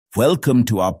Welcome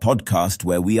to our podcast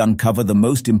where we uncover the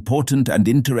most important and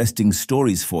interesting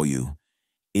stories for you.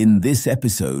 In this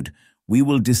episode, we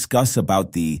will discuss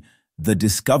about the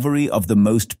discovery of the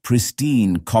most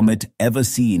pristine comet ever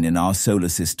seen in our solar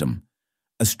system.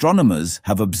 Astronomers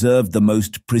have observed the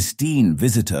most pristine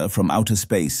visitor from outer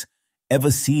space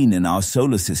ever seen in our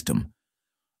solar system.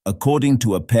 According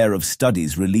to a pair of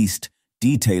studies released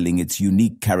detailing its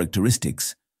unique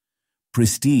characteristics,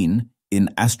 pristine, in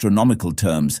astronomical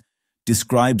terms,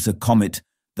 describes a comet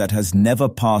that has never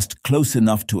passed close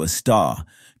enough to a star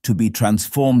to be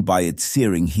transformed by its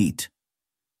searing heat.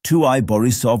 2I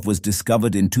Borisov was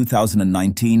discovered in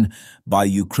 2019 by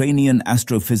Ukrainian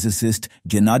astrophysicist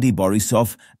Gennady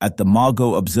Borisov at the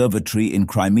Margo Observatory in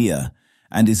Crimea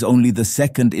and is only the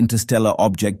second interstellar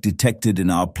object detected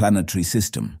in our planetary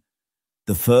system.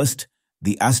 The first,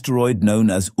 the asteroid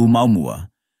known as Oumuamua,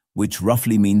 which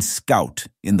roughly means scout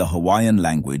in the Hawaiian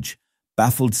language,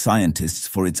 baffled scientists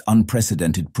for its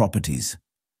unprecedented properties.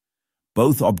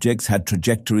 Both objects had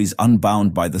trajectories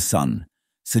unbound by the sun,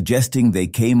 suggesting they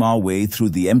came our way through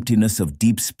the emptiness of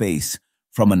deep space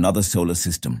from another solar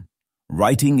system.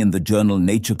 Writing in the journal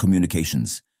Nature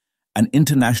Communications, an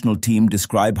international team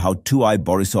described how 2I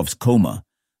Borisov's coma,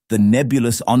 the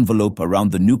nebulous envelope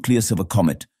around the nucleus of a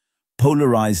comet,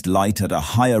 polarized light at a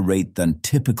higher rate than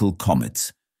typical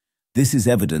comets. This is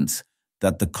evidence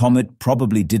that the comet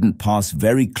probably didn't pass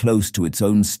very close to its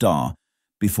own star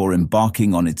before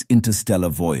embarking on its interstellar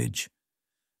voyage.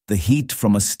 The heat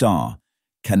from a star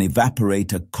can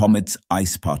evaporate a comet's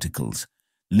ice particles,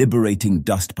 liberating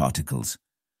dust particles.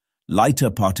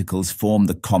 Lighter particles form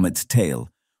the comet's tail,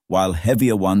 while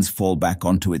heavier ones fall back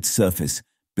onto its surface,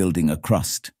 building a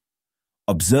crust.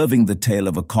 Observing the tail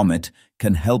of a comet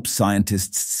can help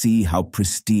scientists see how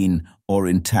pristine or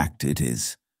intact it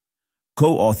is.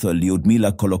 Co-author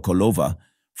Lyudmila Kolokolova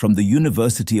from the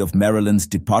University of Maryland's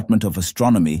Department of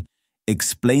Astronomy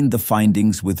explained the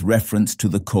findings with reference to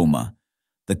the coma,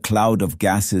 the cloud of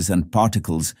gases and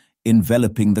particles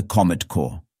enveloping the comet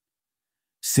core.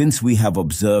 Since we have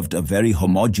observed a very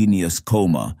homogeneous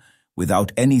coma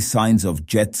without any signs of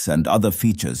jets and other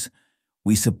features,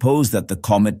 we suppose that the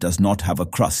comet does not have a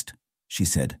crust, she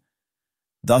said.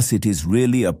 Thus it is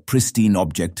really a pristine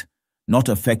object, not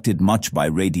affected much by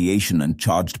radiation and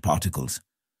charged particles.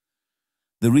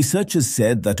 The researchers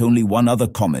said that only one other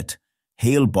comet,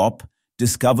 Hale-Bopp,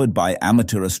 discovered by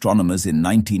amateur astronomers in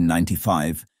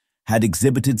 1995, had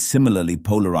exhibited similarly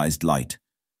polarized light.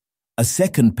 A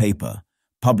second paper,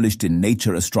 published in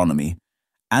Nature Astronomy,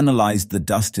 analyzed the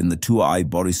dust in the 2I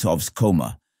Borisov's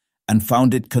coma and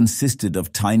found it consisted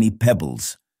of tiny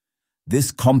pebbles.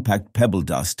 This compact pebble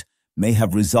dust may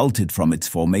have resulted from its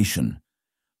formation,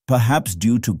 perhaps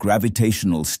due to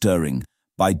gravitational stirring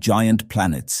by giant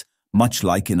planets, much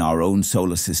like in our own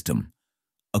solar system,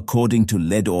 according to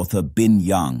lead author Bin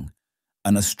Yang,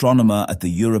 an astronomer at the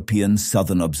European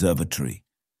Southern Observatory.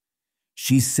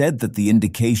 She said that the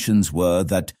indications were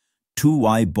that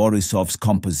 2I Borisov's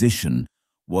composition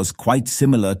was quite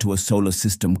similar to a solar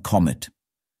system comet.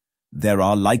 There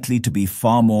are likely to be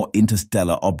far more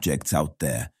interstellar objects out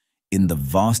there in the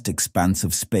vast expanse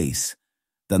of space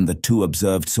than the two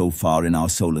observed so far in our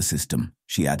solar system,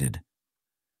 she added.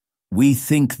 We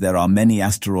think there are many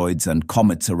asteroids and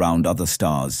comets around other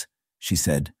stars, she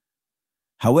said.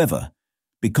 However,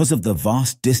 because of the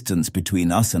vast distance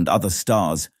between us and other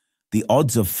stars, the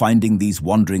odds of finding these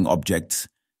wandering objects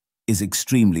is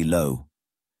extremely low.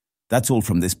 That's all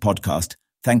from this podcast.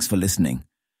 Thanks for listening.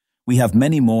 We have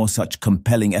many more such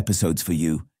compelling episodes for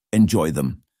you. Enjoy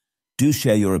them. Do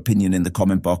share your opinion in the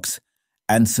comment box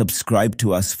and subscribe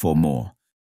to us for more.